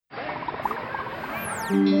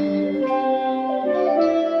You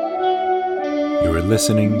are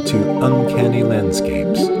listening to Uncanny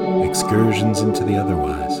Landscapes, Excursions into the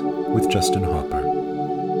Otherwise, with Justin Hopper.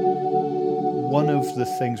 One of the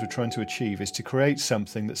things we're trying to achieve is to create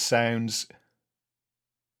something that sounds,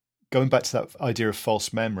 going back to that idea of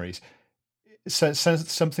false memories,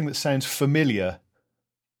 something that sounds familiar,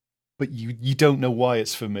 but you don't know why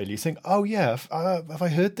it's familiar. You think, oh yeah, have I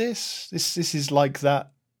heard this? This is like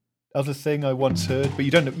that other thing I once heard, but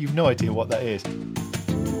you've no idea what that is.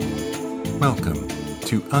 Welcome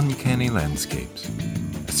to Uncanny Landscapes,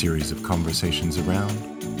 a series of conversations around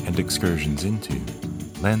and excursions into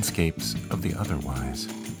landscapes of the otherwise.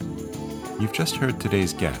 You've just heard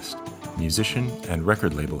today's guest, musician and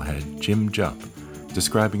record label head Jim Jupp,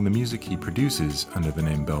 describing the music he produces under the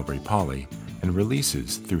name Bellberry Polly and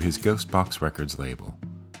releases through his Ghost Box Records label.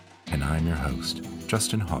 And I'm your host,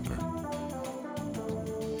 Justin Hopper.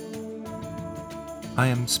 I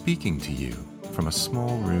am speaking to you from a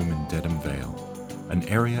small room in Dedham Vale, an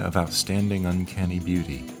area of outstanding uncanny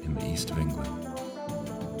beauty in the east of England.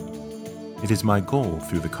 It is my goal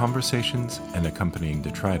through the conversations and accompanying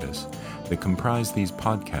detritus that comprise these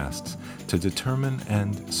podcasts to determine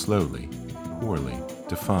and slowly, poorly,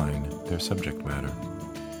 define their subject matter.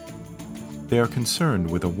 They are concerned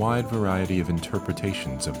with a wide variety of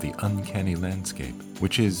interpretations of the uncanny landscape,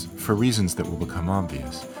 which is, for reasons that will become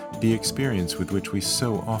obvious, the experience with which we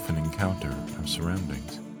so often encounter our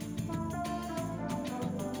surroundings.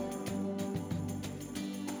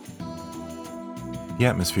 The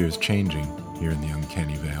atmosphere is changing here in the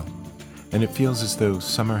Uncanny Vale, and it feels as though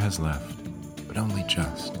summer has left, but only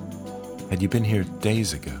just. Had you been here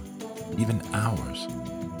days ago, even hours,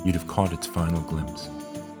 you'd have caught its final glimpse.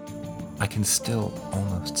 I can still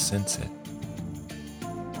almost sense it.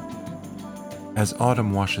 As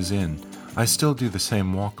autumn washes in, I still do the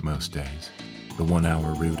same walk most days, the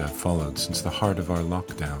 1-hour route I've followed since the heart of our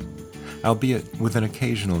lockdown, albeit with an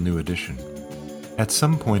occasional new addition. At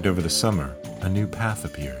some point over the summer, a new path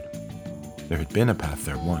appeared. There had been a path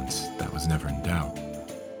there once, that was never in doubt.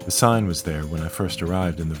 The sign was there when I first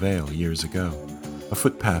arrived in the Vale years ago, a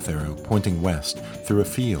footpath arrow pointing west through a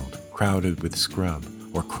field crowded with scrub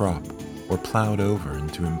or crop or plowed over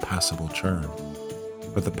into impassable churn.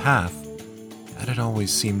 But the path, that had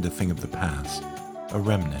always seemed a thing of the past, a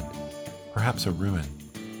remnant, perhaps a ruin.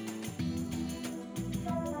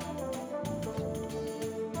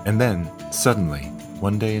 And then, suddenly,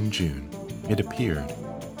 one day in June, it appeared,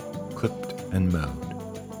 clipped and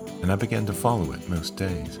mowed, and I began to follow it most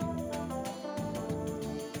days.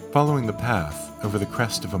 Following the path over the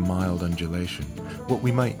crest of a mild undulation, what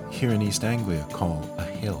we might here in East Anglia call a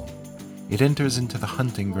hill, it enters into the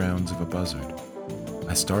hunting grounds of a buzzard.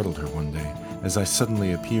 I startled her one day as I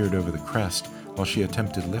suddenly appeared over the crest while she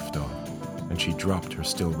attempted liftoff, and she dropped her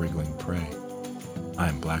still wriggling prey. I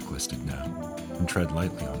am blacklisted now, and tread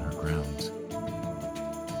lightly on her grounds.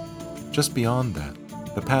 Just beyond that,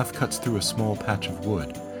 the path cuts through a small patch of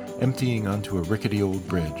wood, emptying onto a rickety old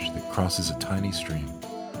bridge that crosses a tiny stream,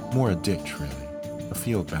 more a ditch really, a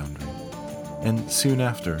field boundary, and soon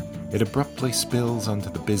after, it abruptly spills onto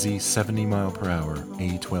the busy 70-mile-per-hour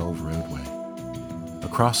A12 roadway.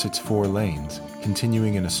 Across its 4 lanes,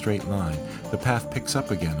 continuing in a straight line, the path picks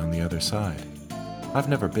up again on the other side. I've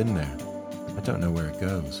never been there. I don't know where it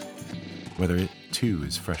goes, whether it too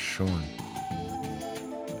is fresh shorn.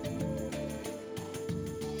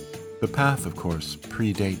 The path, of course,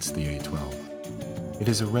 predates the A12. It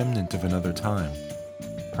is a remnant of another time,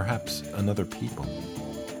 perhaps another people.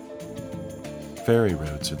 Ferry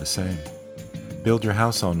roads are the same. Build your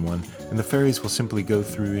house on one, and the ferries will simply go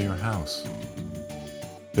through your house.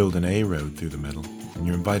 Build an A road through the middle, and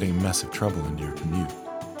you're inviting massive trouble into your commute.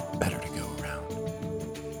 Better to go around.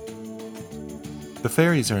 The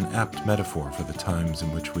ferries are an apt metaphor for the times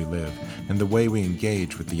in which we live and the way we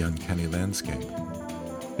engage with the uncanny landscape.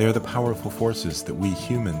 They are the powerful forces that we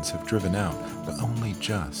humans have driven out, but only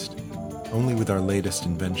just, only with our latest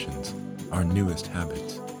inventions, our newest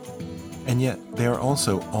habits. And yet they are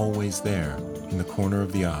also always there, in the corner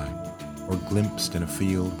of the eye, or glimpsed in a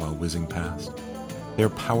field while whizzing past. They are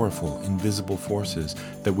powerful, invisible forces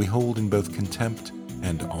that we hold in both contempt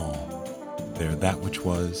and awe. They are that which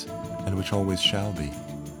was and which always shall be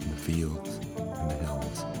in the fields and the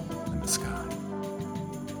hills and the sky.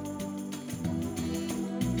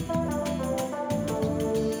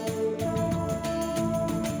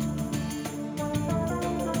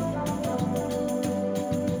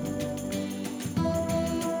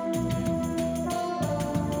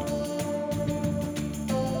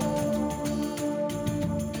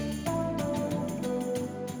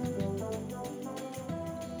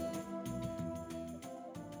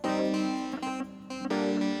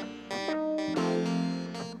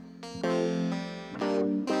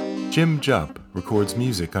 Jim Jupp records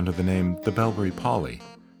music under the name The Bellbury Polly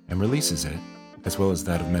and releases it, as well as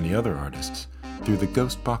that of many other artists, through the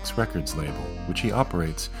Ghostbox Records label, which he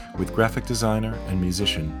operates with graphic designer and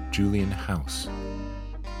musician Julian House.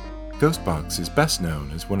 Ghostbox is best known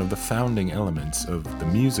as one of the founding elements of the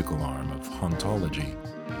musical arm of hauntology,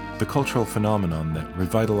 the cultural phenomenon that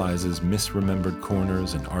revitalizes misremembered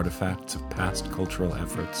corners and artifacts of past cultural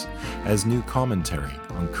efforts as new commentary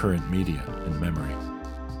on current media and memory.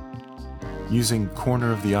 Using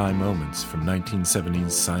corner-of-the-eye moments from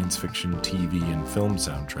 1970s science fiction, TV, and film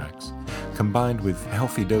soundtracks, combined with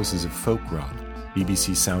healthy doses of folk rock,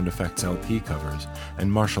 BBC Sound Effects LP covers,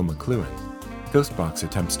 and Marshall McLuhan, Ghostbox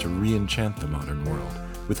attempts to re-enchant the modern world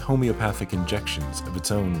with homeopathic injections of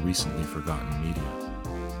its own recently forgotten media.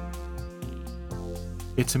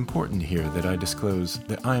 It's important here that I disclose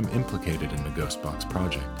that I am implicated in the Ghostbox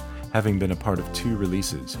project, having been a part of 2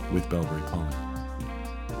 releases with Bellbury Polly.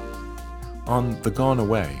 On The Gone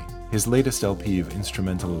Away, his latest LP of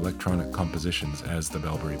instrumental electronic compositions as the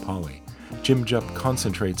Bellbury Polly, Jim Jupp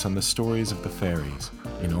concentrates on the stories of the fairies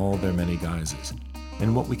in all their many guises,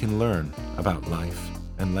 and what we can learn about life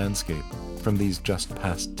and landscape from these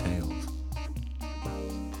just-past tales.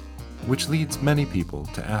 Which leads many people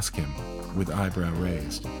to ask him, with eyebrow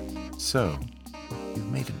raised, "So,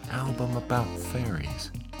 you've made an album about fairies?"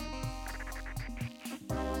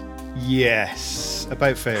 Yes,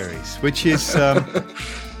 about fairies, which is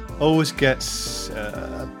always gets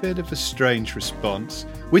a bit of a strange response,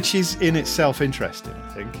 which is in itself interesting,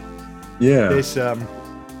 I think. Yeah.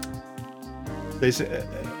 There's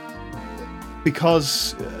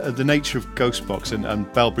because the nature of Ghostbox and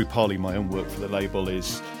Bellbury Polly, my own work for the label,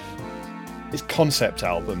 is concept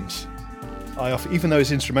albums. Even though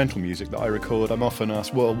it's instrumental music that I record, I'm often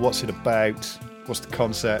asked, well, what's it about? What's the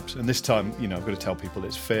concept? And this time, I've got to tell people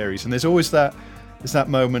it's fairies. And there's always that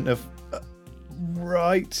moment of,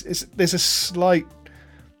 there's a slight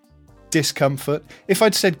discomfort. If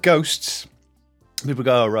I'd said ghosts, people would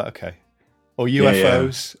go, oh, right, okay. Or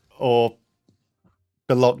UFOs, or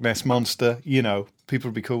the Loch Ness Monster, people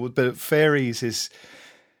would be cool. But fairies there's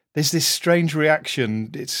this strange reaction.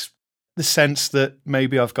 It's the sense that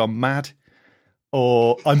maybe I've gone mad,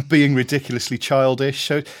 or I'm being ridiculously childish.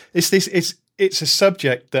 So it's a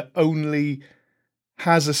subject that only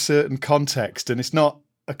has a certain context, and it's not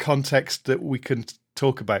a context that we can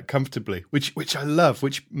talk about comfortably, which I love,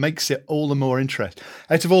 which makes it all the more interesting.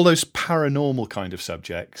 Out of all those paranormal kind of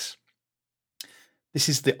subjects, this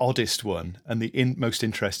is the oddest one and the most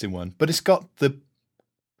interesting one, but it's got the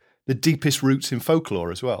deepest roots in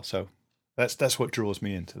folklore as well. So that's what draws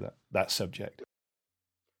me into that subject.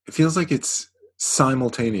 It feels like it's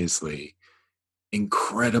simultaneously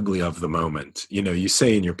incredibly of the moment. You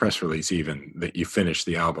say in your press release even that you finished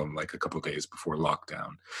the album like a couple of days before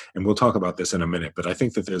lockdown, and we'll talk about this in a minute, but I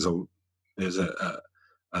think that there's an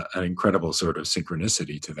incredible sort of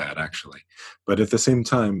synchronicity to that, actually. But at the same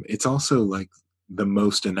time, it's also like the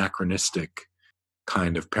most anachronistic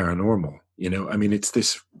kind of paranormal. It's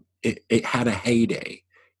this, it had a heyday.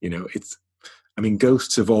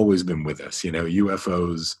 Ghosts have always been with us.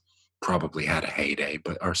 UFOs probably had a heyday,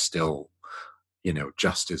 but are still,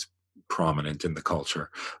 just as prominent in the culture.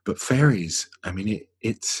 But fairies,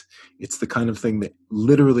 it's the kind of thing that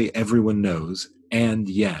literally everyone knows, and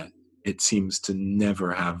yet it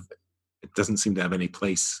doesn't seem to have any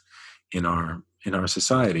place in our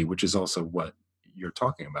society, which is also what you're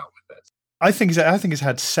talking about with this. I think it's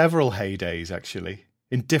had several heydays, actually,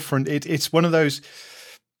 in different. It's one of those,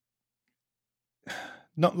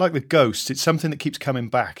 not like the ghost. It's something that keeps coming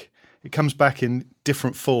back. It comes back in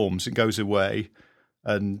different forms and goes away,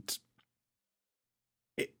 and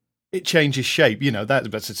it changes shape.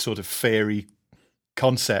 That's a sort of fairy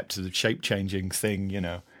concept, the shape-changing thing.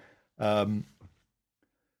 But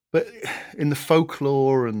in the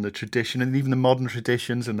folklore and the tradition, and even the modern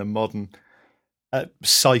traditions and the modern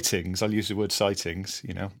sightings, I'll use the word sightings.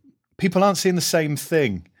 People aren't seeing the same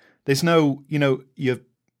thing. There's no, your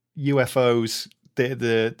UFOs.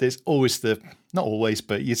 There's always not always,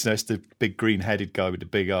 but it's the big green-headed guy with the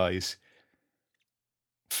big eyes.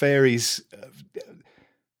 Fairies,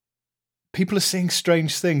 people are seeing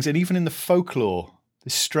strange things, and even in the folklore,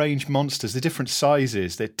 there's strange monsters. They're different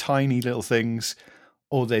sizes. They're tiny little things,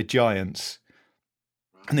 or they're giants.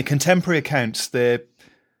 And the contemporary accounts, they're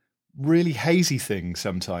really hazy things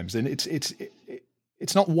sometimes, and it's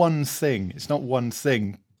not one thing. It's not one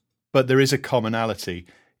thing, but there is a commonality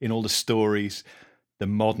in all the stories, the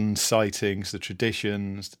modern sightings, the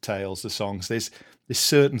traditions, the tales, the songs. There's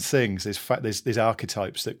certain things. There's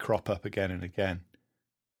archetypes that crop up again and again.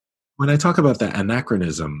 When I talk about that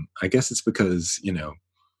anachronism, I guess it's because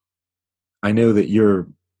I know that you're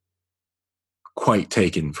quite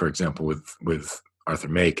taken, for example, with Arthur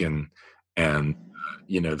Machen, and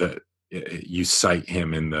that you cite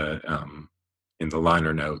him in the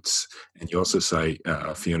liner notes, and you also cite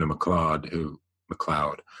Fiona MacLeod, who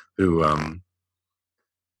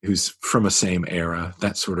who's from a same era,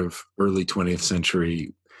 that sort of early 20th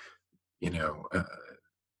century, you know, uh,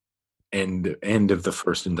 end of the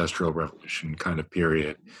first industrial revolution kind of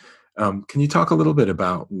period. Can you talk a little bit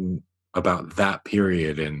about that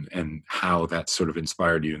period and how that sort of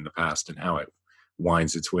inspired you in the past and how it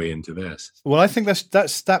winds its way into this? Well, I think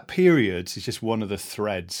that period is just one of the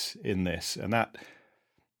threads in this, and that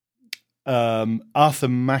Arthur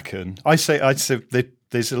Machen. I'd say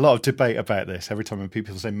there's a lot of debate about this. Every time when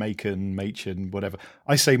people say Machen, whatever,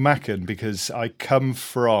 I say Machen because I come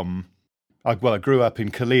from. I grew up in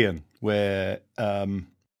Caerleon, where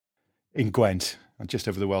in Gwent, just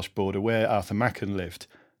over the Welsh border, where Arthur Machen lived,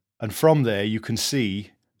 and from there you can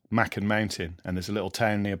see Machen Mountain, and there's a little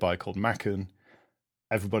town nearby called Machen.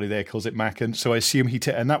 Everybody there calls it Machen, so I assume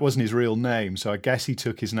and that wasn't his real name, so I guess he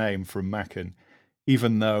took his name from Machen,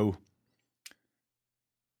 even though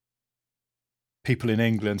people in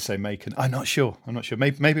England say Macon. I'm not sure.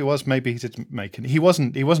 Maybe it was. Maybe he did Macon. He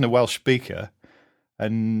wasn't a Welsh speaker,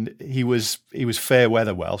 and he was fair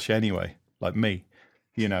weather Welsh anyway, like me,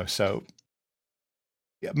 So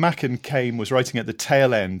Machen was writing at the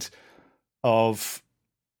tail end of,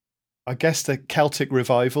 I guess, the Celtic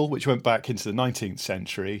revival, which went back into the 19th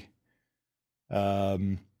century.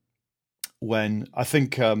 When I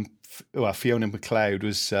think Fiona MacLeod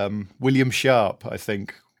was William Sharp. I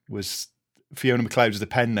think was Fiona MacLeod was the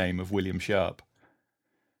pen name of William Sharp,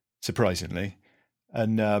 surprisingly,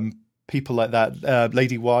 and people like that,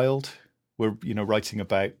 Lady Wilde, were writing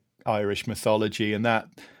about Irish mythology and that,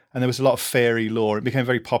 and there was a lot of fairy lore. It became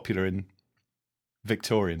very popular in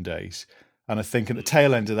Victorian days, and I think at the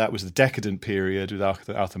tail end of that was the decadent period with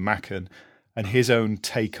Arthur Machen and his own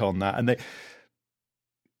take on that, and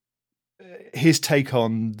his take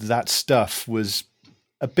on that stuff was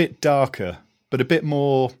a bit darker, but a bit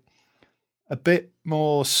more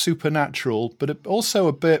supernatural, but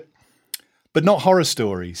also but not horror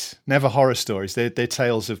stories. Never horror stories. They're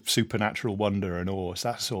tales of supernatural wonder and awe,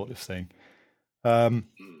 that sort of thing.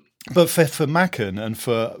 But for Machen and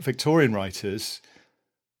for Victorian writers,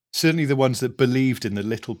 certainly the ones that believed in the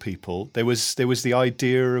little people, there was the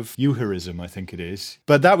idea of Eucharism, I think it is.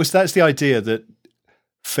 But that's the idea that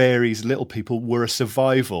fairies, little people, were a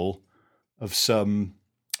survival of some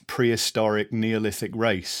prehistoric Neolithic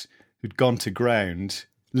race who'd gone to ground,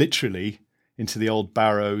 literally, into the old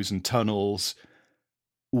barrows and tunnels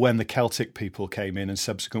when the Celtic people came in and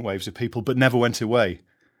subsequent waves of people, but never went away.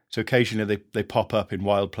 So occasionally they pop up in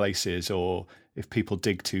wild places, or if people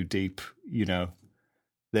dig too deep,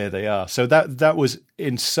 there they are. So that was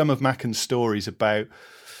in some of Machen's stories about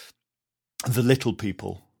the little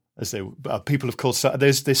people, as they people have called.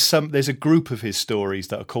 There's a group of his stories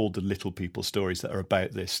that are called the little people stories that are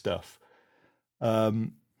about this stuff.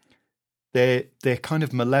 They're kind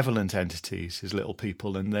of malevolent entities, his little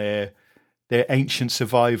people, and they're ancient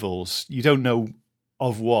survivals. You don't know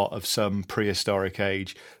of some prehistoric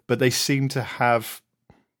age, but they seem to have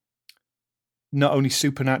not only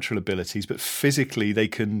supernatural abilities, but physically they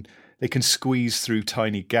can squeeze through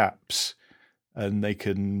tiny gaps, and they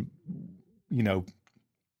can,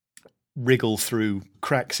 wriggle through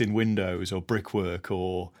cracks in windows or brickwork,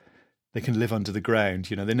 or they can live under the ground.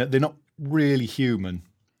 They're not really human.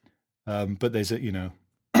 But there's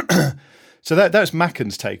so that's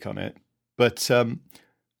Machen's take on it. But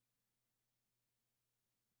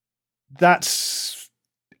that's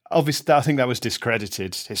obviously, I think that was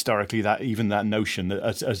discredited historically. That even that notion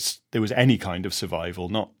that as there was any kind of survival,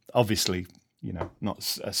 not obviously,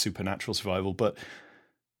 not a supernatural survival, but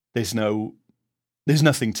there's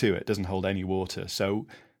nothing to it. It doesn't hold any water. So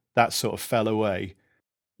that sort of fell away.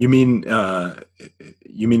 You mean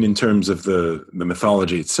in terms of the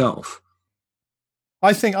mythology itself?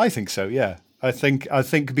 I think so. Yeah, I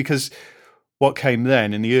think because what came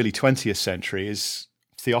then in the early 20th century is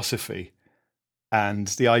theosophy, and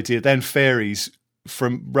the idea then fairies,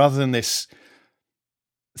 from rather than this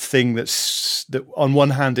thing that on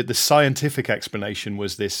one hand the scientific explanation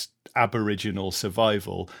was this Aboriginal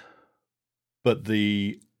survival, but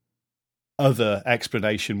the other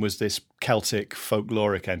explanation was this Celtic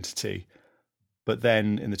folkloric entity. But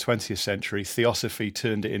then in the 20th century, theosophy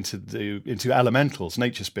turned it into elementals,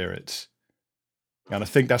 nature spirits, and I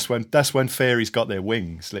think that's when fairies got their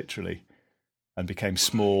wings, literally, and became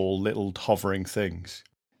small little hovering things.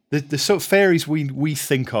 The sort of fairies we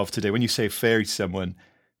think of today, when you say fairy to someone,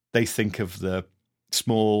 they think of the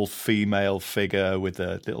small female figure with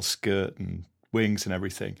a little skirt and wings and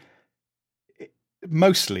everything.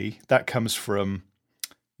 Mostly that comes from,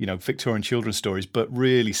 Victorian children's stories, but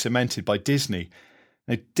really cemented by Disney.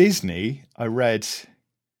 Now, Disney, I read,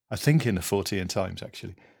 I think in the 14 Times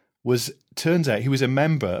actually, turns out he was a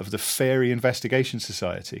member of the Fairy Investigation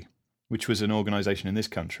Society, which was an organisation in this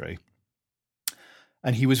country.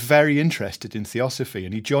 And he was very interested in theosophy,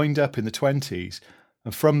 and he joined up in the 20s.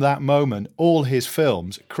 And from that moment, all his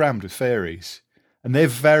films are crammed with fairies. And they're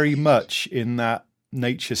very much in that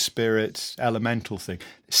nature, spirit, elemental thing.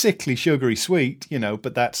 Sickly, sugary, sweet,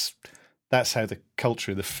 but that's how the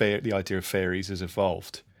culture, the idea of fairies has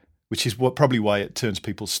evolved, which is probably why it turns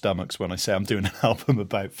people's stomachs when I say I'm doing an album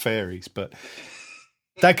about fairies. But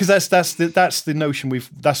because that's the notion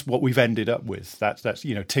that's what we've ended up with. That's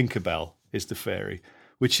Tinkerbell is the fairy,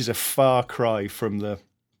 which is a far cry from the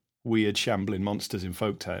weird shambling monsters in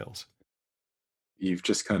folk tales. You've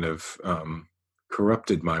just kind of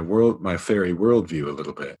corrupted my fairy worldview a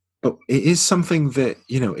little bit. But it is something that,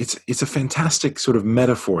 it's a fantastic sort of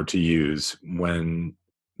metaphor to use when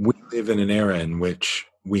we live in an era in which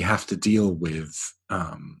we have to deal with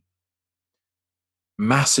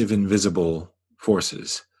massive invisible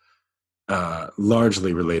forces,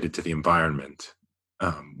 largely related to the environment,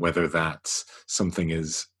 whether that's something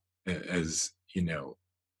as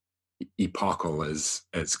epochal as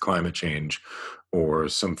climate change, or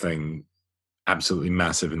something absolutely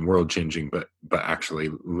massive and world changing, but actually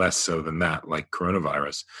less so than that, like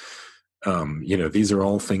coronavirus. These are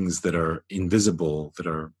all things that are invisible, that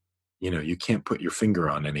are, you can't put your finger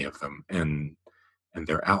on any of them, and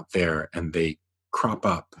they're out there, and they crop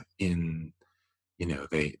up in,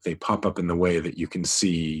 they pop up in the way that you can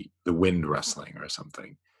see the wind rustling or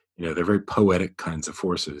something. They're very poetic kinds of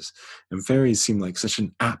forces, and fairies seem like such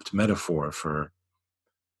an apt metaphor for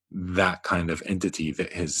that kind of entity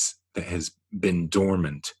that has been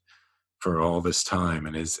dormant for all this time,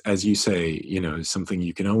 and is, as you say, something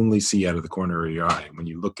you can only see out of the corner of your eye. When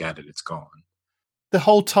you look at it, it's gone. The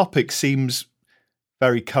whole topic seems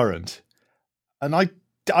very current, and I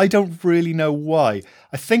don't really know why.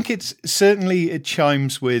 I think it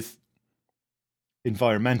chimes with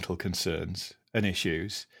environmental concerns and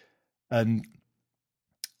issues, and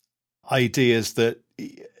ideas that,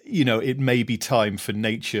 it may be time for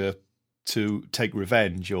nature to take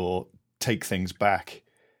revenge or take things back,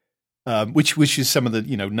 which is some of the,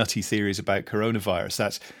 nutty theories about coronavirus.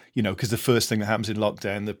 That's, because the first thing that happens in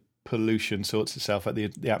lockdown, the pollution sorts itself out,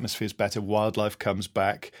 the atmosphere's better, wildlife comes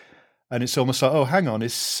back. And it's almost like, oh, hang on,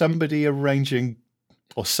 is somebody arranging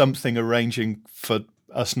or something arranging for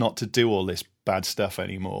us not to do all this bad stuff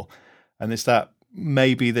anymore? And there's that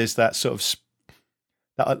sort of,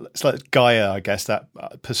 it's like Gaia, I guess, that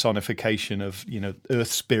personification of,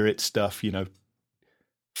 earth spirit stuff,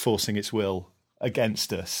 forcing its will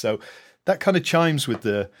against us. So that kind of chimes with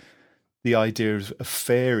the idea of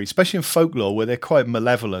fairies, especially in folklore, where they're quite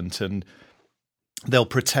malevolent, and they'll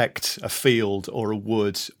protect a field or a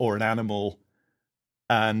wood or an animal,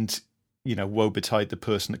 and, woe betide the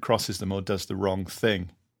person that crosses them or does the wrong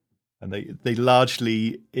thing. And they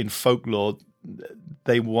largely, in folklore,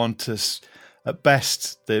 they want us, at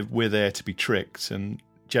best, we're there to be tricked, and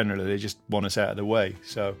generally they just want us out of the way.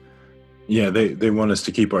 So, yeah, they want us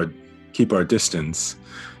to keep our distance.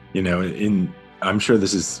 I'm sure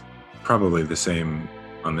this is probably the same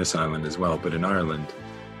on this island as well, but in Ireland,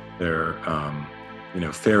 there,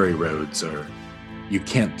 ferry roads are. You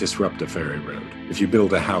can't disrupt a ferry road. If you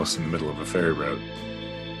build a house in the middle of a ferry road,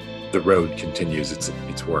 the road continues its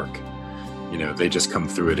work. They just come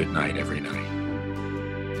through it at night every night.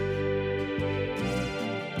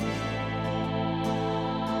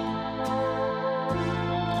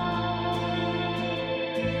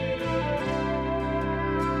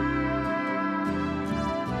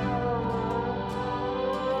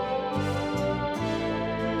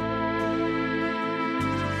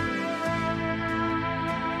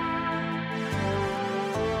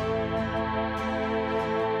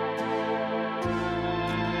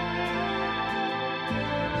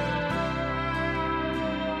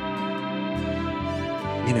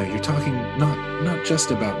 You're talking not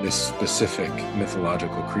just about this specific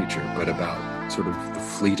mythological creature, but about sort of the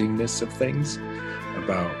fleetingness of things,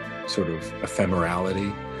 about sort of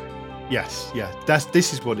ephemerality. Yes, yeah,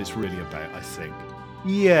 this is what it's really about, I think.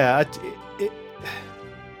 Yeah,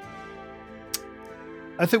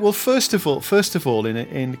 I think. Well, first of all,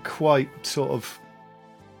 in quite sort of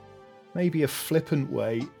maybe a flippant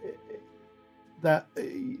way, that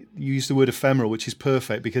you use the word ephemeral, which is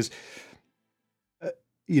perfect, because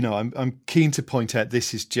I'm keen to point out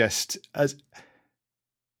this is just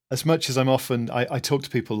as much as I talk to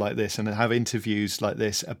people like this and have interviews like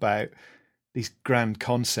this about these grand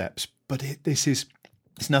concepts, but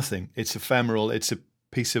it's nothing. It's ephemeral. It's a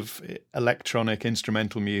piece of electronic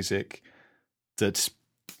instrumental music that's,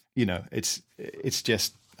 it's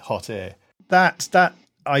just hot air. That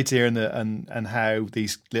idea and how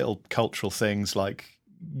these little cultural things like,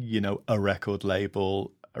 a record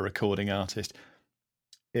label, a recording artist,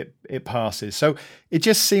 it passes. So it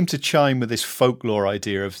just seemed to chime with this folklore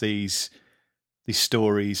idea of these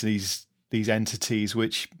stories, these entities,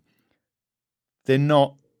 which they're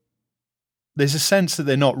not. There's a sense that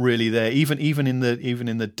they're not really there, even in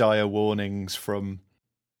the dire warnings from,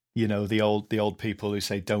 the old people who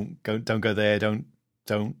say don't go there,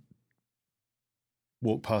 don't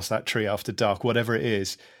walk past that tree after dark, whatever it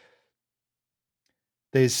is.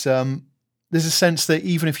 There's a sense that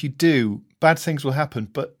even if you do, bad things will happen,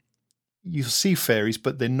 but you'll see fairies,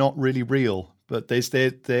 but they're not really real. But they're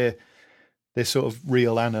sort of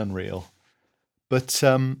real and unreal. But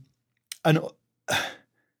and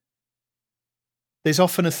there's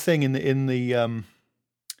often a thing in the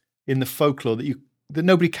folklore that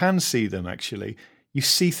nobody can see them. Actually, you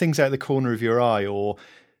see things out the corner of your eye, or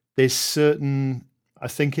there's certain. I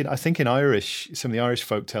think in Irish, some of the Irish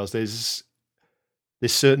folk tales, there's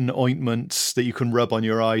certain ointments that you can rub on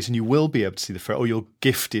your eyes, and you will be able to see the fairy, or you're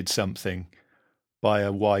gifted something by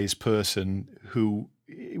a wise person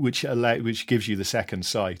which gives you the second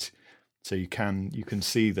sight, so you can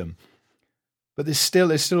see them. But there's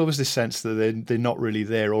still always this sense that they're not really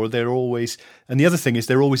there, or they're always. And the other thing is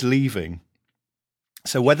they're always leaving.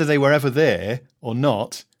 So whether they were ever there or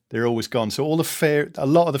not, they're always gone. So a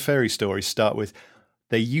lot of the fairy stories start with,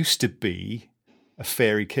 there used to be a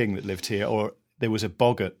fairy king that lived here, or there was a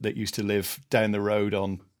boggart that used to live down the road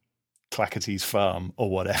on Clackaty's farm, or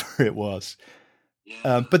whatever it was.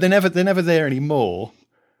 Yeah. But they're never there anymore,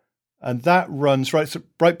 and that runs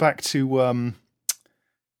right back to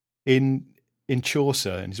in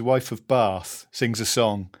Chaucer, and his wife of Bath sings a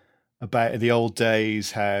song about the old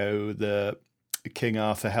days, how the King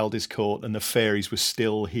Arthur held his court and the fairies were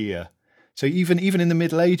still here. So even in the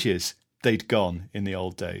Middle Ages, they'd gone in the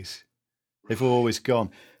old days. They've always gone.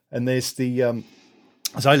 And there's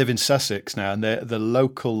as I live in Sussex now, and the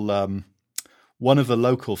local, one of the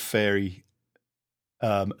local fairy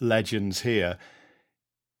legends here,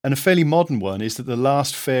 and a fairly modern one, is that the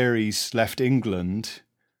last fairies left England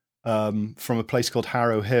from a place called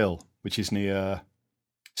Harrow Hill, which is near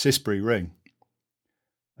Sisbury Ring.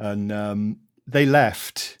 And they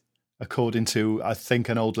left, according to, I think,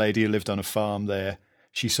 an old lady who lived on a farm there.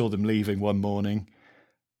 She saw them leaving one morning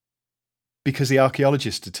because the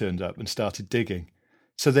archaeologists had turned up and started digging.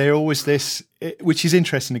 So they're always this, which is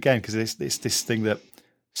interesting again, because it's this thing that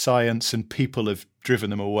science and people have driven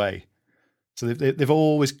them away. So they've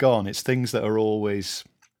always gone. It's things that are always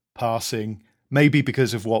passing, maybe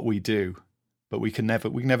because of what we do, but we can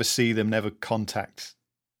never see them, never contact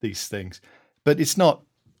these things. But it's not,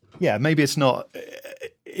 maybe it's not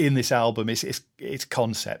in this album. It's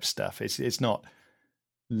concept stuff. It's not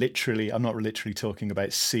literally. I'm not literally talking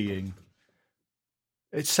about seeing.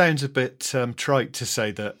 It sounds a bit trite to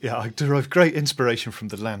say that. Yeah, I derive great inspiration from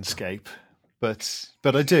the landscape, but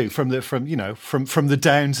I do from the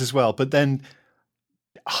Downs as well. But then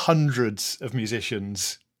hundreds of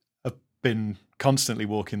musicians have been constantly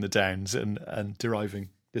walking the Downs and deriving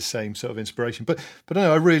the same sort of inspiration. But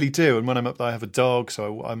no, I really do. And when I'm up there, I have a dog,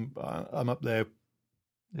 so I'm up there.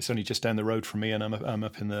 It's only just down the road from me, and I'm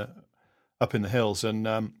up in the hills,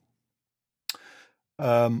 and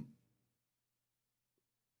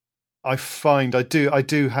I find I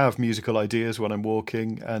do have musical ideas when I'm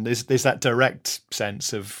walking, and there's that direct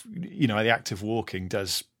sense of, the act of walking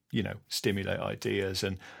does, stimulate ideas,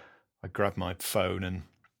 and I grab my phone and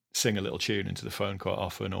sing a little tune into the phone quite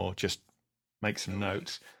often, or just make some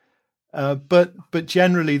notes. But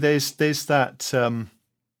generally there's that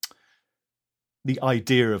the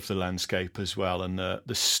idea of the landscape as well, and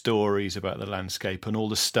the stories about the landscape, and all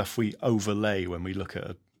the stuff we overlay when we look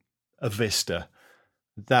at a vista.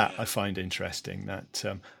 That I find interesting. That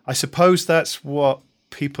I suppose that's what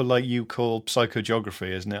people like you call psychogeography,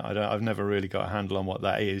 isn't it? I've never really got a handle on what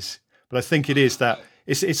that is, but I think it is that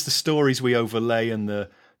it's the stories we overlay and the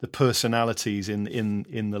personalities in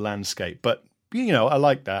the landscape. But I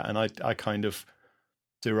like that, and I kind of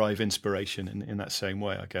derive inspiration in that same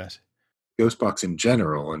way, I guess. Ghostbox in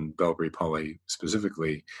general, and Belbury Polly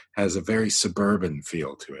specifically, has a very suburban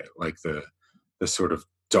feel to it, like the sort of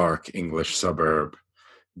dark English suburb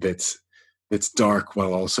that's dark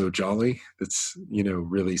while also jolly, that's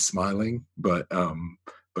really smiling, but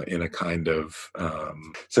but in a kind of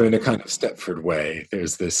in a kind of Stepford way.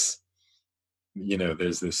 There's this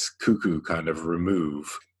cuckoo kind of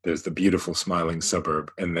remove. There's the beautiful smiling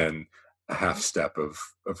suburb, and then a half step of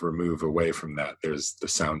remove away from that. There's the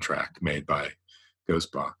soundtrack made by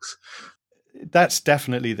Ghostbox. That's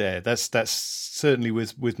definitely there. That's certainly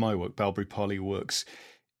with my work, Balbury Polly works.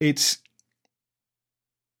 It's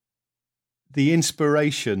the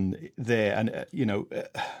inspiration there, and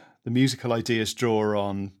the musical ideas draw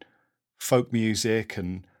on folk music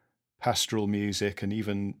and pastoral music and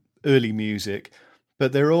even early music,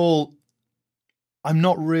 but they're all. I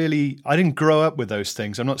didn't grow up with those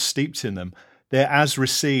things. I'm not steeped in them. They're as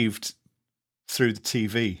received through the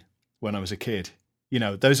TV when I was a kid.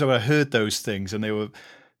 I heard those things, and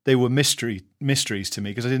they were mysteries to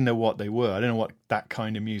me because I didn't know what they were. I didn't know what that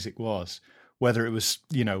kind of music was, whether it was,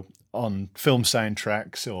 on film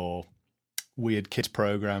soundtracks or weird kids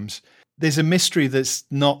programs. There's a mystery that's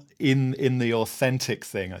not in the authentic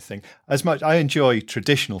thing, I think. As much I enjoy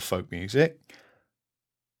traditional folk music,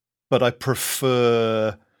 but I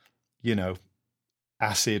prefer,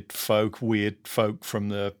 acid folk, weird folk from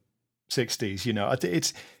the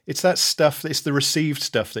 60s. It's that stuff. It's the received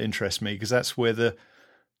stuff that interests me because that's where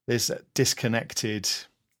there's that disconnected.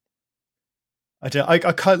 I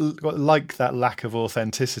kind of like that lack of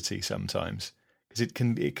authenticity sometimes because it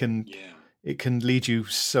can lead you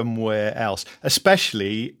somewhere else,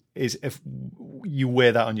 especially if you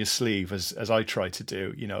wear that on your sleeve as I try to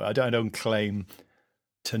do. I don't claim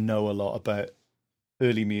to know a lot about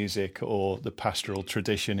early music or the pastoral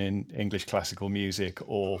tradition in English classical music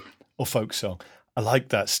or folk song. I like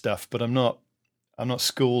that stuff, but I'm not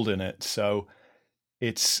schooled in it. So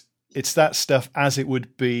it's that stuff as it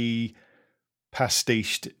would be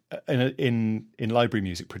pastiched in library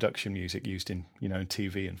music, production music used in in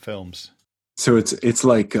TV and films. So it's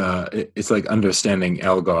like understanding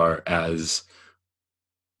Elgar as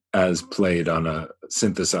played on a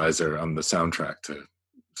synthesizer on the soundtrack to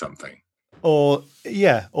something, or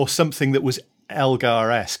something that was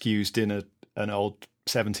Elgar-esque used in an old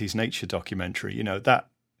 70s nature documentary.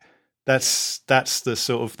 That's the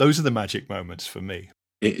sort of, those are the magic moments for me.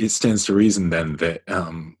 It stands to reason then that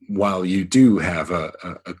while you do have a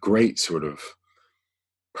great sort of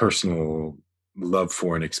personal love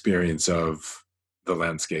for an experience of the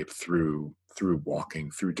landscape through walking,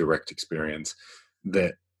 through direct experience,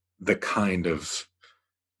 that the kind of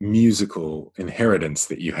musical inheritance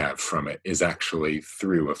that you have from it is actually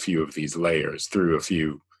through a few of these layers, through a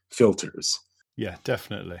few filters. Yeah,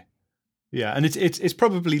 definitely. Yeah, and it's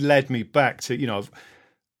probably led me back to,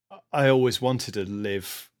 I always wanted to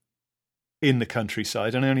live in the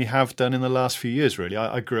countryside, and I only have done in the last few years, really.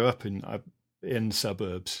 I grew up in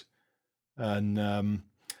suburbs, and a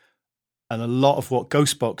lot of what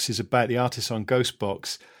Ghostbox is about, the artists on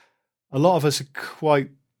Ghostbox, a lot of us are quite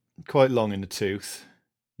long in the tooth,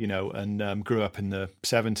 and grew up in the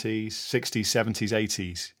 70s, 60s, 70s,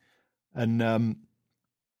 80s. And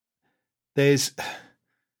there's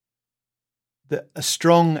a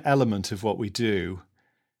strong element of what we do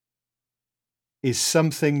is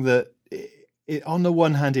something that, on the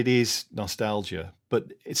one hand, it is nostalgia, but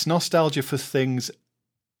it's nostalgia for things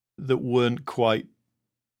that weren't quite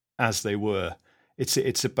as they were.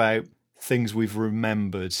 It's about things we've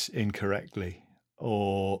remembered incorrectly,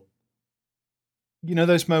 or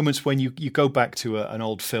those moments when you go back to an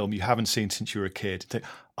old film you haven't seen since you were a kid. Think,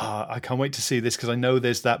 I can't wait to see this because I know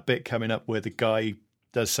there's that bit coming up where the guy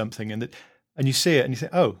does something, and you see it and you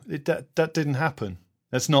think, oh, that didn't happen.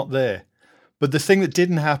 That's not there. But the thing that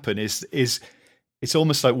didn't happen is it's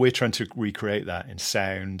almost like we're trying to recreate that in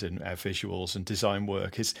sound and our visuals and design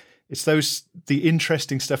work. It's the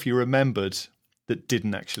interesting stuff you remembered that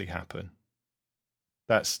didn't actually happen.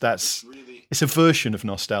 It's a version of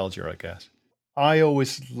nostalgia, I guess. I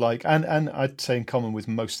always like, and I'd say in common with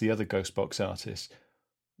most of the other Ghostbox artists,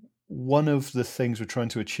 one of the things we're trying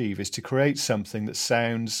to achieve is to create something that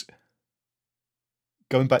sounds,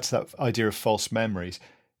 going back to that idea of false memories,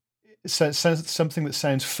 something that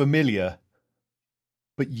sounds familiar,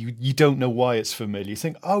 but you don't know why it's familiar. You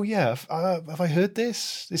think, oh yeah, have I heard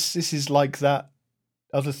this? This is like that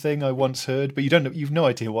other thing I once heard, but you've no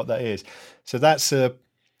idea what that is. So that's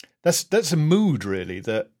a mood really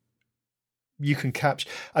that you can capture.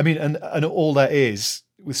 I mean, and all that is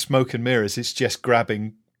with Smoke and Mirrors, it's just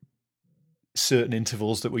grabbing certain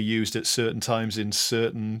intervals that were used at certain times in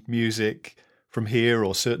certain music from here,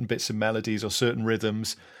 or certain bits of melodies or certain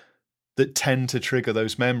rhythms that tend to trigger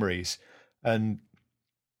those memories. And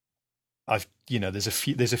there's a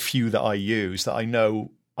few that I use that I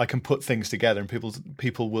know I can put things together, and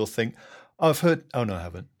people will think, oh, I've heard. Oh no, I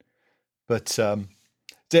haven't. But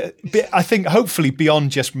I think hopefully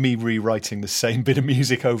beyond just me rewriting the same bit of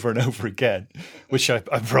music over and over again, which I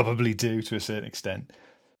probably do to a certain extent.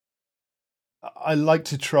 I like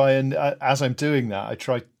to try and, as I'm doing that, I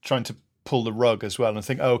trying to pull the rug as well and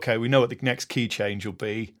think, oh, okay, we know what the next key change will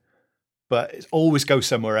be, but always go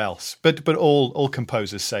somewhere else. But all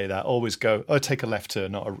composers say that, always go, take a left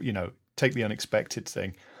turn, not take the unexpected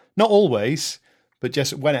thing. Not always, but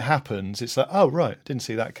just when it happens, it's like, oh, right, I didn't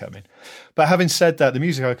see that coming. But having said that, the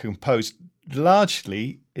music I compose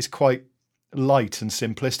largely is quite light and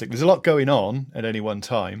simplistic. There's a lot going on at any one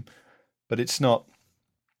time, but there's no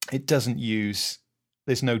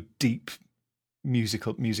deep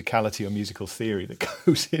musicality or musical theory that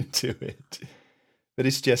goes into it. But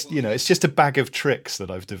it's just, it's just a bag of tricks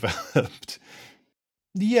that I've developed.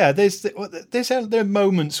 Yeah, there are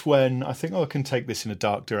moments when I think, I can take this in a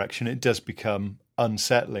dark direction. It does become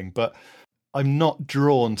unsettling, but I'm not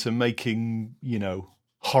drawn to making,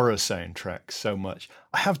 horror soundtracks so much.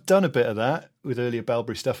 I have done a bit of that with earlier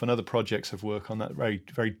Bellberry stuff and other projects I've worked on, that very,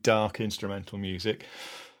 very dark instrumental music.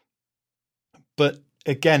 But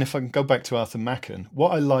again, if I can go back to Arthur Machen,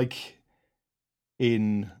 what I like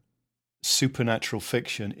in supernatural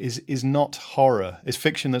fiction is not horror. It's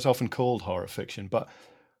fiction that's often called horror fiction, but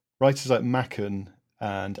writers like Machen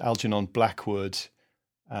and Algernon Blackwood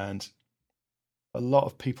and a lot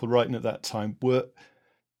of people writing at that time were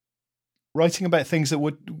writing about things that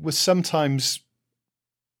were sometimes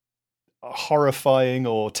horrifying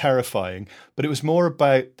or terrifying, but it was more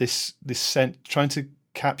about this sense, trying to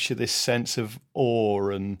capture this sense of awe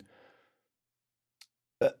and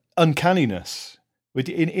uncanniness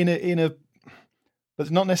in a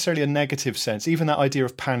but not necessarily a negative sense. Even that idea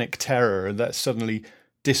of panic terror and that suddenly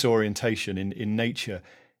disorientation in nature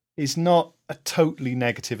is not a totally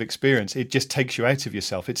negative experience. It just takes you out of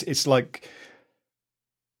yourself. It's like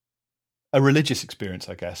a religious experience,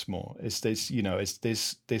 I guess, more. It's this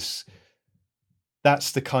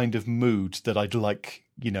that's the kind of mood that I'd like,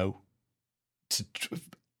 to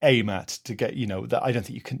aim at, to get, that I don't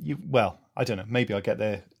think you can, well, I don't know, maybe I get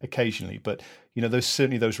there occasionally, but,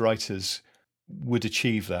 those writers would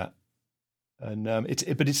achieve that. And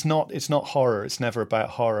but it's not horror. It's never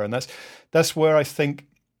about horror. And that's where I think,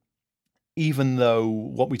 even though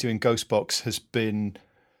what we do in Ghostbox has been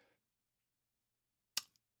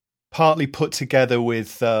partly put together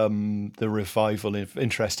with the revival of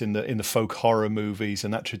interest in the folk horror movies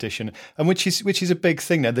and that tradition, and which is a big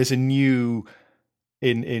thing now. There's a new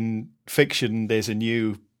in fiction. There's a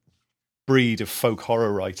new breed of folk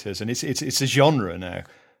horror writers, and it's a genre now.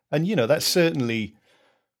 And that's certainly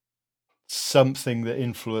something that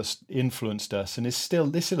influenced us, and there's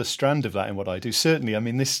still a strand of that in what I do. Certainly, I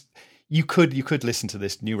mean, this you could listen to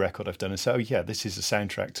this new record I've done and say, oh yeah, this is a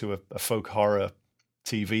soundtrack to a folk horror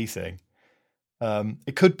TV thing.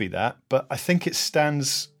 It could be that, but I think it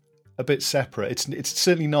stands a bit separate. It's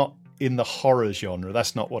certainly not in the horror genre.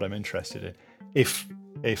 That's not what I'm interested in.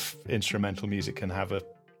 If instrumental music can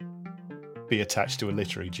be attached to a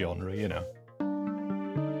literary genre,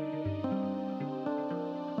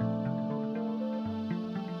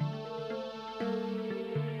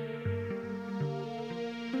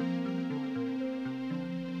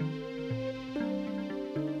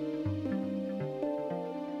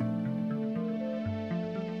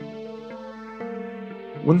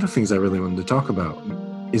 One of the things I really wanted to talk about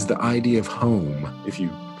is the idea of home. If you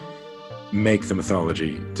make the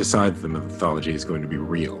mythology, decide the mythology is going to be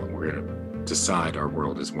real, and we're going to decide our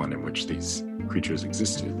world is one in which these creatures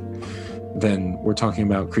existed, then we're talking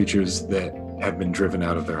about creatures that have been driven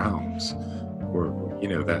out of their homes, or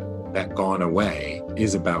that gone away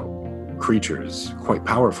is about creatures, quite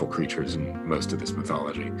powerful creatures in most of this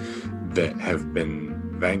mythology, that have been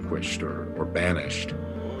vanquished or banished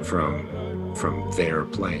from their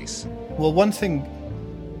place. Well, one thing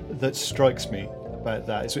that strikes me about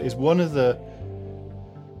that is one of the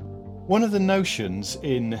notions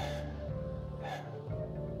in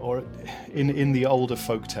the older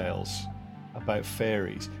folk tales about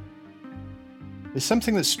fairies. There's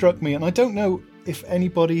something that struck me, and I don't know if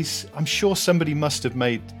I'm sure somebody must have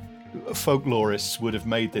folklorists would have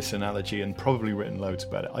made this analogy and probably written loads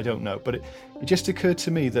about it. I don't know, but it just occurred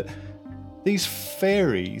to me that these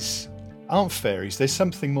fairies aren't fairies. There's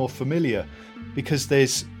something more familiar, because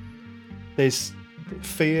there's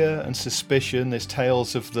fear and suspicion. There's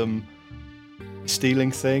tales of them stealing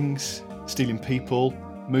things, stealing people,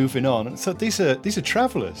 moving on. And so these are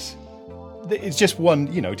travelers. It's just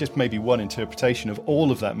just maybe one interpretation of all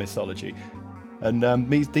of that mythology. And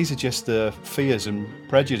these are just the fears and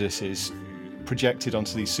prejudices projected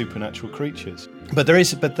onto these supernatural creatures. But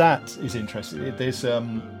that is interesting. There's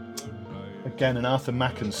again, an Arthur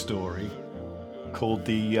Machen story called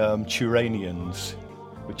the Turanians,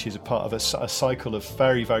 which is a part of a cycle of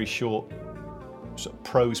very, very short sort of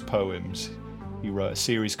prose poems. He wrote a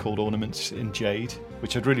series called Ornaments in Jade,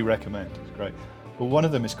 which I'd really recommend. It's great. But one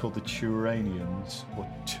of them is called the Turanians, or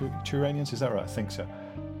Turanians, is that right? I think so.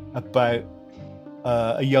 About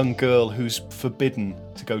a young girl who's forbidden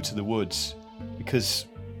to go to the woods because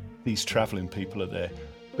these travelling people are there.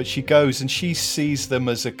 But she goes and she sees them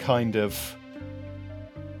as a kind of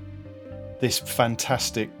this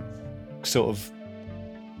fantastic sort of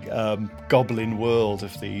goblin world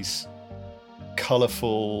of these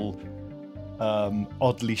colourful,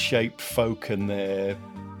 oddly shaped folk and their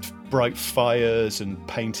bright fires and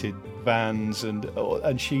painted vans,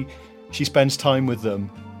 and she spends time with them,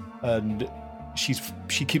 and she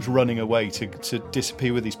keeps running away to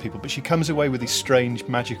disappear with these people, but she comes away with these strange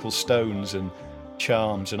magical stones and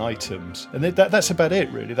charms and items, and that's about it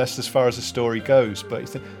really. That's as far as the story goes. But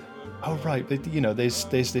it's but you know, there's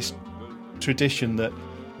this tradition that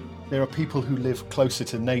there are people who live closer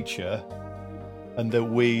to nature, and that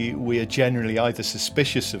we are generally either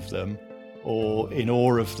suspicious of them or in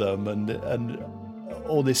awe of them,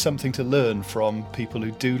 or there's something to learn from people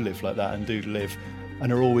who do live like that and do live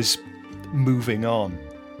and are always moving on.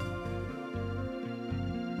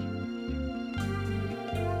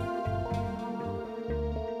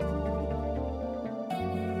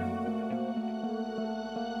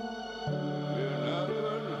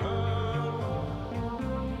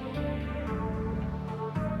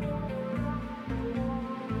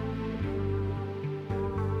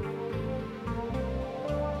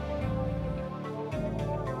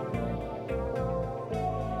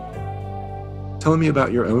 Tell me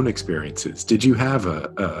about your own experiences. Did you have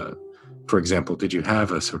for example, did you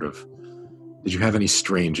have any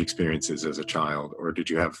strange experiences as a child, or did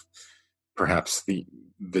you have perhaps the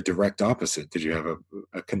direct opposite? Did you have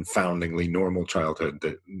a confoundingly normal childhood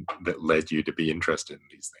that led you to be interested in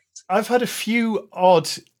these things? I've had a few odd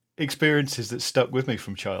experiences that stuck with me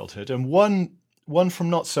from childhood, and one from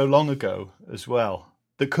not so long ago as well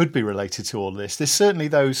that could be related to all this. There's certainly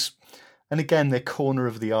those. And again, they're corner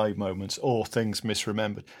of the eye moments or things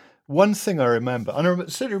misremembered. One thing I remember, and I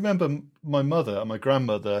certainly remember my mother and my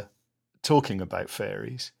grandmother talking about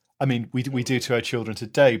fairies. I mean, we do to our children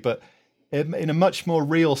today, but in a much more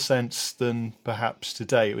real sense than perhaps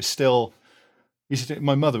today. It was still,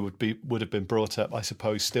 my mother would have been brought up, I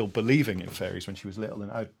suppose, still believing in fairies when she was little,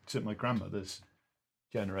 and to my grandmother's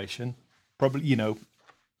generation, probably, you know,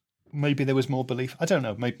 maybe there was more belief. I don't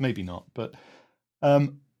know, maybe not, but.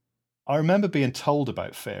 I remember being told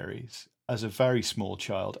about fairies as a very small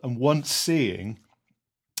child, and once seeing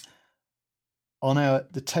on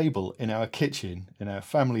the table in our kitchen, in our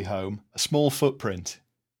family home, a small footprint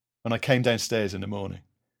when I came downstairs in the morning,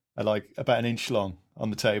 like about an inch long on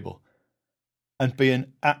the table, and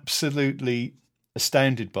being absolutely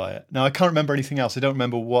astounded by it. Now, I can't remember anything else. I don't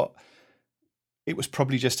remember what. It was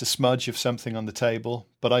probably just a smudge of something on the table,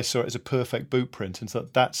 but I saw it as a perfect boot print and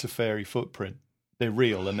thought, that's a fairy footprint. They're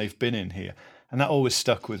real and they've been in here. And that always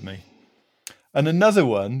stuck with me. And another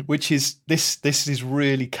one, which is, this is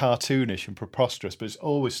really cartoonish and preposterous, but it's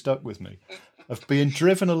always stuck with me, of being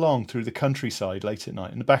driven along through the countryside late at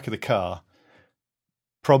night in the back of the car,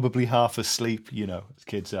 probably half asleep, you know, as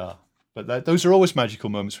kids are. But those are always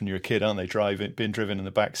magical moments when you're a kid, aren't they? Being driven in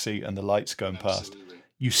the back seat and the lights going past.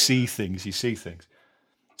 You see things.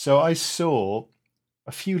 So I saw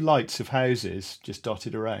a few lights of houses just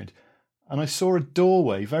dotted around. And I saw a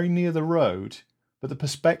doorway very near the road, but the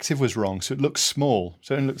perspective was wrong, so it looked small.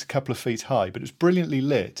 So it only looked a couple of feet high, but it was brilliantly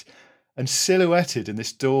lit. And silhouetted in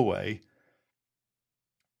this doorway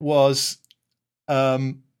was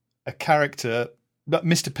a character,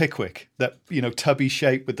 Mr. Pickwick, that, you know, tubby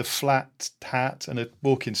shape with the flat hat and a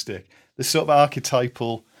walking stick. The sort of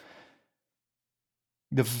archetypal,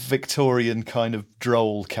 the Victorian kind of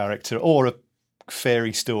droll character, or a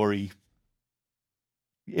fairy story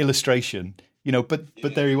illustration, you know, but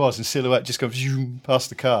there he was in silhouette, just going past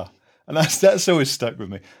the car, and that's always stuck with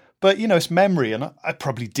me. But you know, it's memory, and I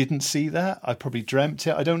probably didn't see that. I probably dreamt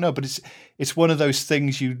it. I don't know, but it's one of those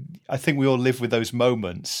things. I think we all live with those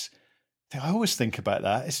moments. I always think about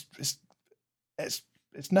that.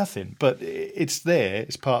 It's nothing, but it's there.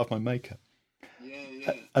 It's part of my makeup.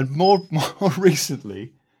 Yeah. And more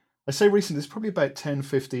recently, I say recently, it's probably about 10,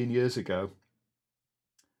 15 years ago.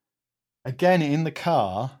 Again, in the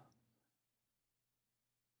car,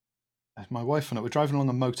 my wife and I were driving along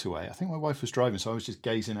a motorway. I think my wife was driving, so I was just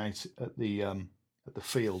gazing out at the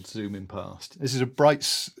field, zooming past. This is a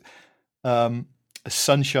bright, a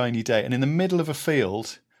sunshiny day, and in the middle of a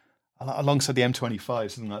field, alongside the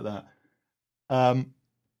M25, something like that,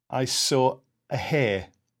 I saw a hare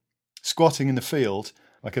squatting in the field,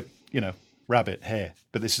 like a, rabbit hare,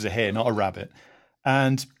 but this is a hare, not a rabbit.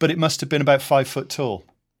 But it must have been about 5 foot tall,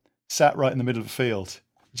 sat right in the middle of the field.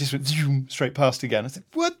 It just went zoom, straight past again. I said,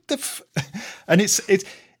 "What the?" And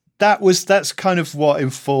that's kind of what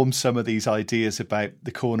informed some of these ideas about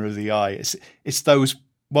the corner of the eye. It's those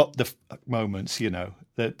what the moments,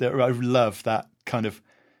 that I love that kind of.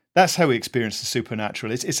 That's how we experience the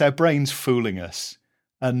supernatural. It's our brains fooling us,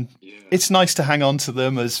 and it's nice to hang on to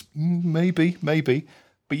them as maybe,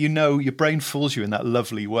 but your brain fools you in that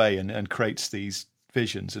lovely way and creates these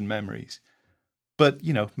visions and memories. But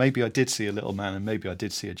maybe I did see a little man, and maybe I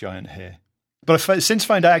did see a giant hare. But I've since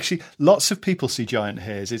found out actually lots of people see giant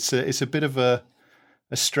hares. It's a bit of a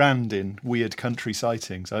strand in weird country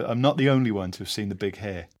sightings. I'm not the only one to have seen the big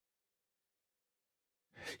hare.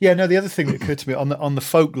 Yeah, no. The other thing that occurred to me on the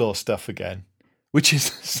folklore stuff again, which is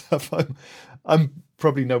stuff I'm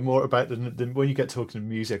probably know more about than when you get talking to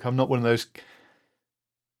music. I'm not one of those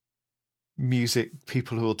music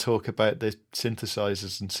people who will talk about the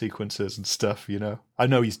synthesizers and sequencers and stuff. I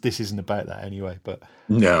know this isn't about that anyway, but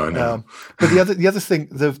no. But the other thing,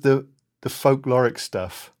 the folkloric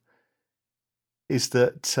stuff, is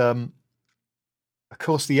that of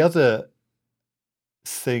course the other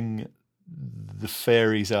thing the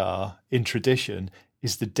fairies are in tradition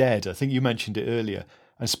is the dead. I think you mentioned it earlier,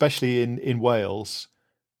 and especially in Wales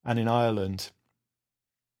and in Ireland.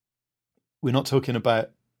 We're not talking about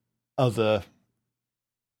other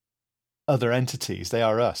entities. They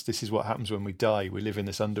are us. This is what happens when we die. We live in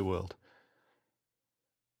this underworld.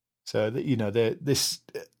 So that this,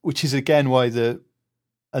 which is again why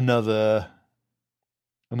another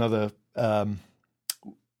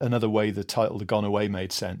way the title "The Gone Away"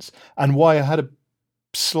 made sense, and why I had a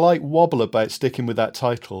slight wobble about sticking with that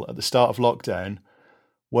title at the start of lockdown,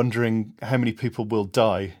 wondering how many people will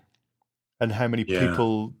die and how many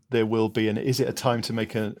people there will be, and is it a time to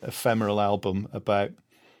make an ephemeral album about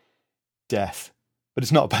death? But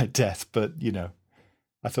it's not about death, but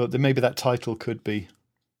I thought that maybe that title could be,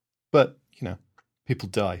 but people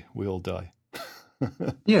die, we all die.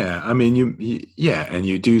 Yeah, I mean, and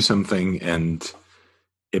you do something and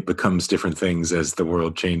it becomes different things as the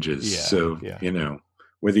world changes.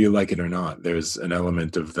 Whether you like it or not, there's an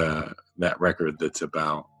element of that record that's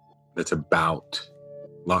about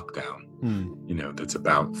lockdown. That's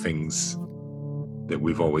about things that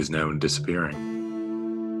we've always known disappearing.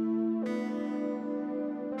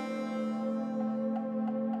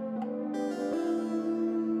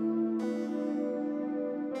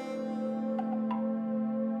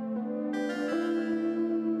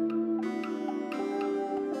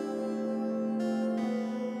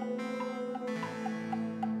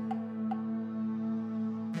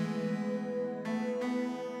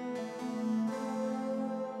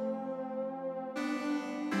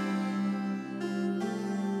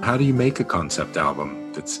 How do you make a concept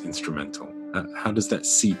album that's instrumental? How does that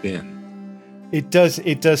seep in? It does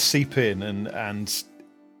seep in, and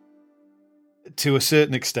to a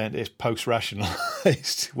certain extent, it's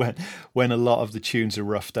post-rationalized when a lot of the tunes are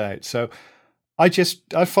roughed out. So I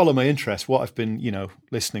follow my interest, what I've been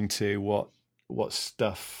listening to, what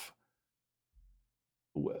stuff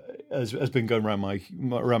has been going around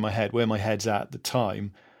my head, where my head's at the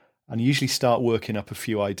time. And you usually start working up a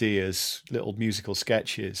few ideas, little musical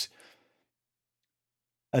sketches.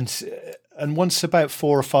 And once about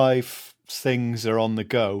 4 or 5 things are on the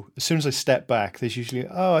go, as soon as I step back, there's usually,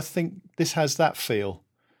 I think this has that feel,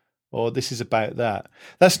 or this is about that.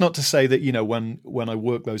 That's not to say that, when I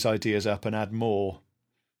work those ideas up and add more,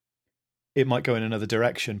 it might go in another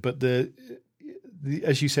direction. But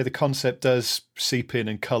as you say, the concept does seep in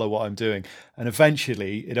and colour what I'm doing. And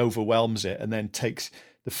eventually it overwhelms it and then takes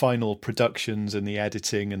the final productions and the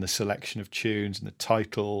editing and the selection of tunes and the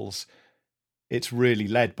titles. It's really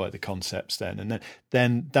led by the concepts then. And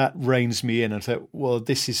then that reins me in and I thought, well,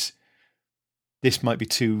 this might be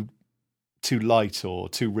too light or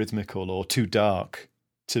too rhythmical or too dark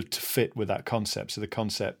to fit with that concept. So the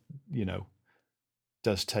concept,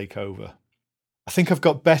 does take over. I think I've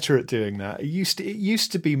got better at doing that. It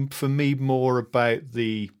used to be for me more about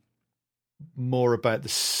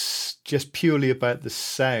just purely about the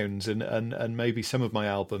sounds, and maybe some of my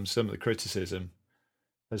albums, some of the criticism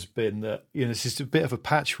has been that it's just a bit of a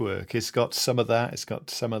patchwork. It's got some of that, it's got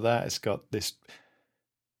some of that, it's got this.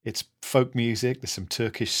 It's folk music. There's some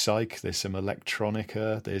Turkish psych. There's some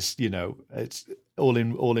electronica. There's it's all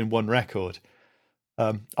in one record.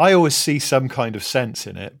 I always see some kind of sense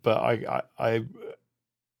in it, but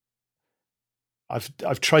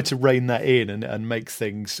I've tried to rein that in and make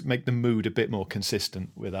the mood a bit more consistent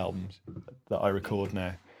with albums. that I record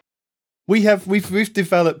now. We've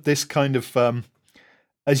developed this kind of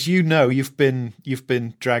as you know, you've been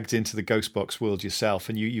dragged into the Ghostbox world yourself,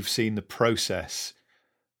 and you've seen the process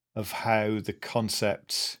of how the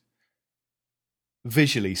concepts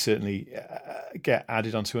visually certainly get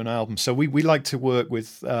added onto an album. So we like to work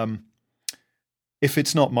with, if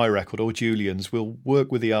it's not my record or Julian's, we'll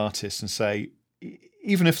work with the artist and say,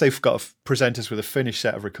 even if they've got to present us with a finished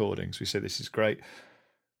set of recordings, we say, this is great.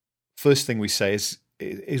 First thing we say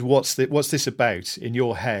is what's this about in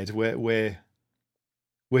your head?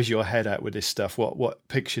 Where's your head at with this stuff? What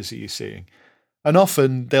pictures are you seeing? And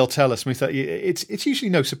often they'll tell us, and we thought it's usually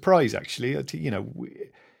no surprise, actually. You know,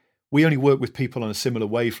 we only work with people on a similar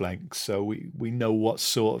wavelength, so we know what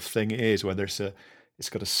sort of thing it is, whether it's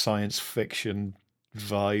got a science fiction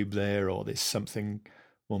vibe there, or there's something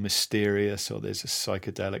more mysterious, or there's a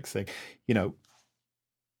psychedelic thing. You know,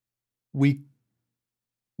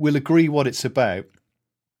 we'll agree what it's about,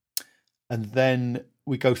 and then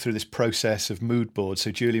we go through this process of mood boards.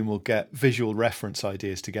 So Julian will get visual reference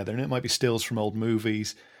ideas together, and it might be stills from old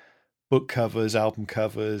movies, book covers, album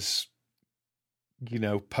covers, you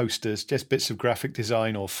know, posters, just bits of graphic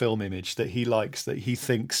design or film image that he likes, that he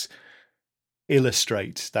thinks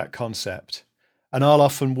illustrate that concept. And I'll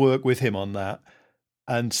often work with him on that.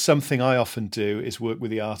 And something I often do is work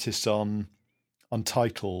with the artists on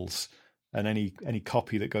titles and any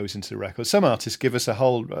copy that goes into the record. Some artists give us a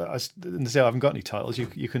whole, and they say, I haven't got any titles.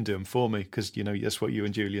 You can do them for me, because you know that's what you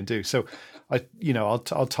and Julian do. So I'll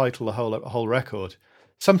title the whole record.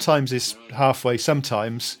 Sometimes it's halfway.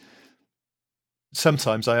 Sometimes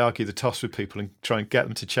I argue the toss with people and try and get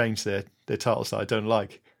them to change their titles that I don't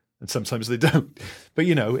like, and sometimes they don't. But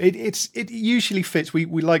you know, it usually fits.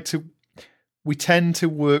 We tend to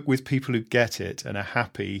work with people who get it and are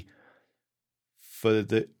happy for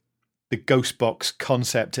the Ghostbox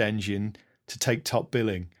concept engine to take top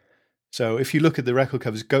billing. So if you look at the record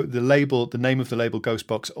covers, the name of the label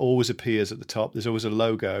Ghostbox always appears at the top. There's always a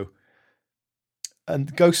logo. And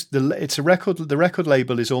the record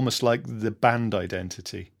label is almost like the band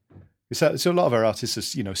identity. So a lot of our artists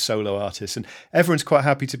are, you know, solo artists, and everyone's quite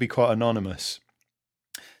happy to be quite anonymous.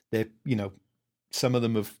 They're, you know, some of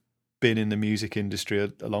them have been in the music industry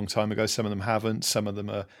a long time ago. Some of them haven't. Some of them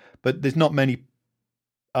are, but there's not many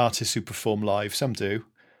artists who perform live. Some do.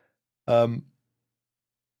 But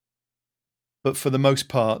for the most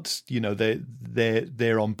part, you know,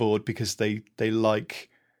 they're on board because they like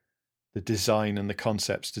the design and the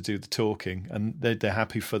concepts to do the talking, and they're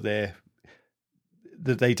happy for that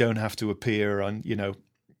they don't have to appear on, you know,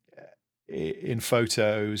 in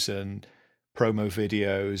photos and promo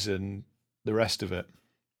videos and the rest of it.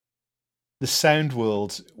 The sound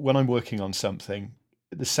world, when I'm working on something,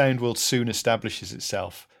 the sound world soon establishes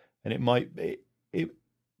itself, and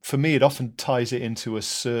for me, it often ties it into a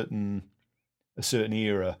certain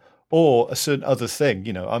era or a certain other thing.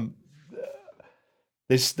 You know,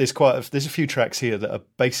 there's a few tracks here that are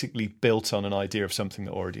basically built on an idea of something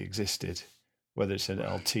that already existed, whether it's an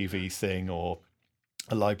old TV thing or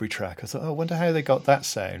a library track. I thought, I wonder how they got that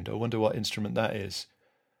sound. I wonder what instrument that is.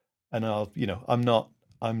 And I'm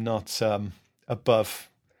not above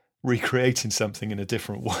recreating something in a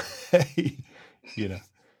different way. You know,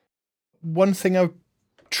 one thing I've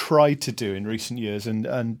tried to do in recent years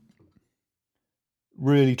and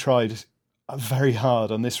really tried very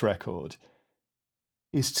hard on this record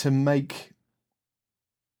is to make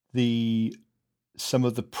some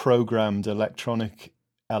of the programmed electronic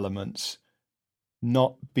elements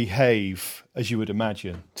not behave as you would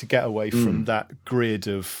imagine, to get away from that grid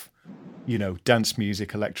of, you know, dance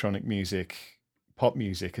music, electronic music, pop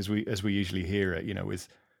music as we usually hear it, you know, with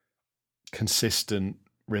consistent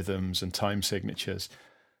rhythms and time signatures.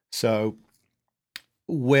 So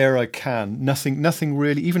where I can, nothing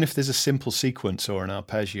really, even if there's a simple sequence or an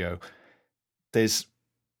arpeggio, there's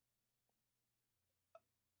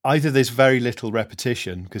very little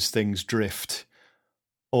repetition because things drift,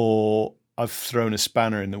 or I've thrown a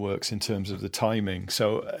spanner in the works in terms of the timing.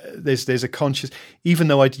 So there's a conscious, even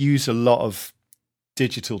though I'd use a lot of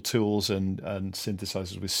digital tools and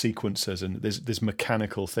synthesizers with sequencers, and there's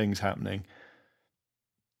mechanical things happening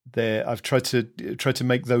there. I've tried to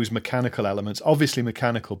make those mechanical elements obviously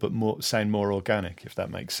mechanical, but sound more organic, if that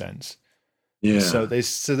makes sense. Yeah. So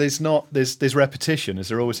there's repetition, as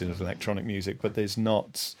there always is in electronic music, but there's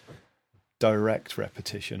not direct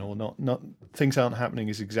repetition, or not things aren't happening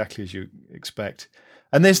as exactly as you expect.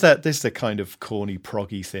 And there's the kind of corny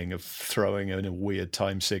proggy thing of throwing in a weird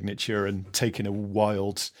time signature and taking a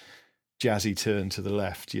wild jazzy turn to the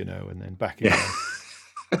left, you know, and then back in.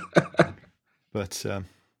 But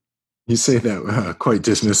You say that quite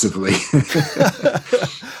dismissively.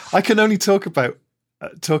 I can only talk about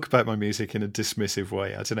my music in a dismissive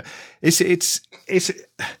way. I don't know. It's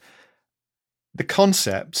the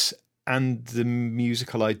concepts and the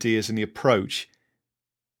musical ideas and the approach.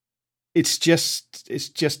 It's just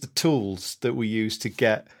the tools that we use to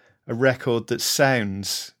get a record that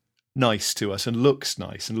sounds nice to us and looks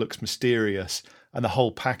nice and looks mysterious, and the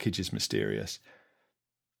whole package is mysterious.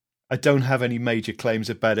 I don't have any major claims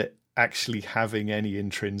about it actually having any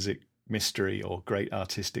intrinsic mystery or great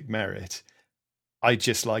artistic merit. I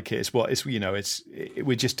just like it.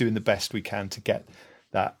 We're just doing the best we can to get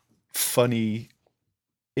that funny,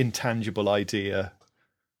 intangible idea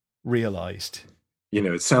realized.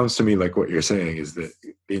 It sounds to me like what you're saying is that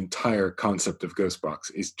the entire concept of Ghostbox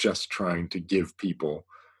is just trying to give people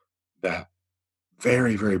that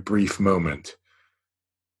very, very brief moment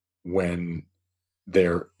when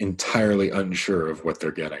they're entirely unsure of what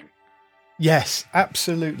they're getting. Yes,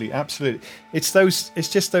 absolutely, absolutely. It's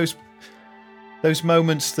just those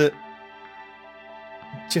moments that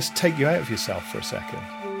just take you out of yourself for a second.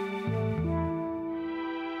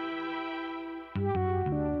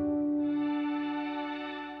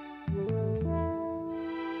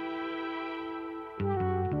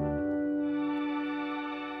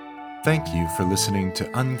 Thank you for listening to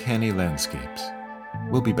Uncanny Landscapes.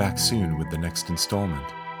 We'll be back soon with the next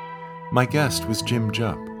installment. My guest was Jim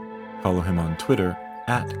Jupp. Follow him on Twitter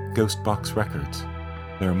 @GhostboxRecords.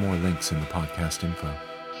 There are more links in the podcast info.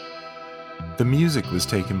 The music was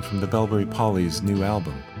taken from the Bellberry Polly's new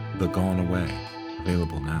album, The Gone Away,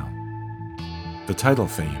 available now. The title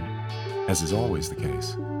theme, as is always the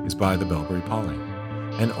case, is by the Bellberry Polly,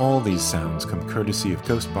 and all these sounds come courtesy of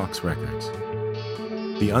Ghostbox Records.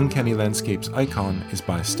 The Uncanny Landscapes icon is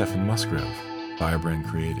by Stefan Musgrove, Firebrand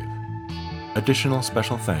Creative. Additional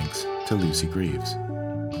special thanks to Lucy Greaves.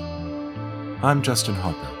 I'm Justin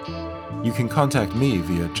Hopper. You can contact me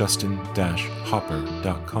via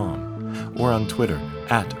justin-hopper.com or on Twitter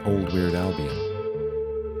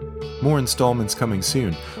 @OldWeirdAlbion. More installments coming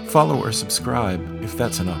soon. Follow or subscribe if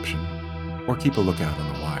that's an option, or keep a lookout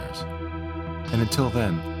on the wires. And until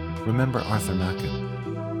then, remember Arthur Machen.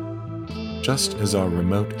 Just as our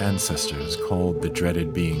remote ancestors called the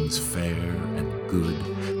dreaded beings fair and good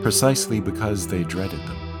precisely because they dreaded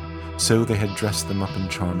them, so they had dressed them up in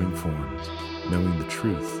charming forms, knowing the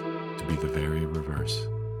truth to be the very reverse.